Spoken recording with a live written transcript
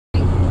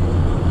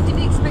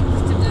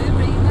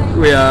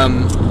We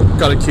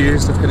got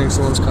accused of hitting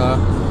someone's car.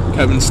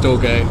 Kevin's still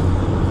gay. I'm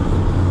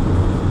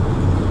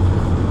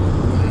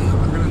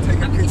going to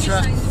take a picture.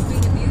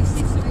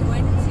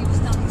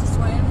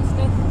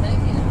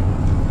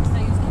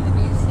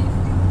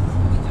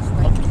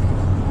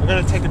 I'm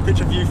going to take a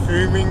picture of you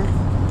filming.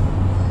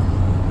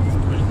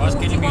 If I was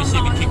getting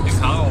abusive, you kicked the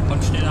car or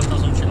punched it up or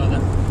some shit like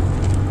that.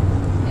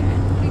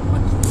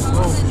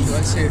 Oh,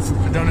 let's see if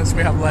the donuts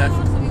we have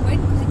left.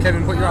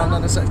 Kevin, put your arm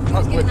down a sec.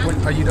 Oh, wait,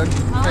 are you done?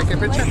 Take a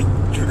picture?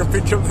 Took a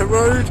picture of the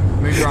road.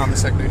 Move your arm a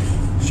sec, dude.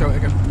 Show it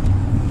again.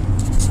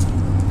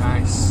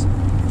 Nice.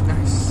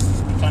 Nice.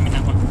 Climbing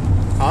that one.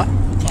 Huh?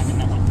 Climbing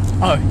that one.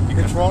 Oh, you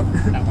Which one?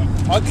 That one.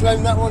 I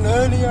claimed that one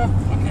earlier.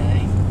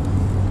 Okay.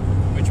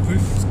 Which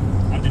proof?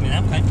 Underneath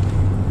that, okay.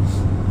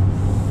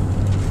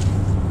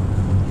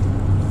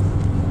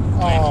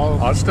 Oh,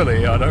 I'll still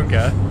eat, I don't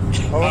care.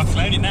 I've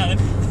flown it now then.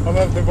 I'll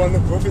have the one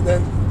above it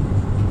then.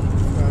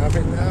 I'll have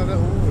it now.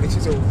 Oh, this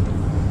is all.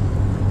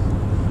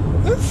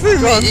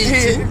 Go on, eat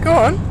it. Go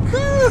on.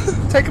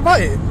 Take a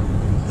bite.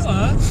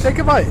 What? Take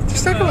a bite.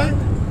 Just take a bite.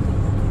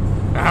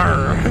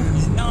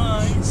 It's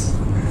nice.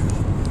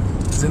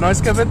 Is it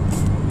nice, Kevin?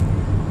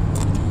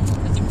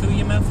 Did you fill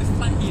your mouth with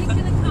flat either?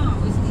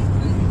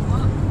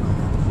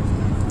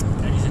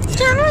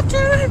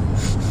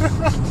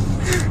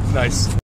 Nice.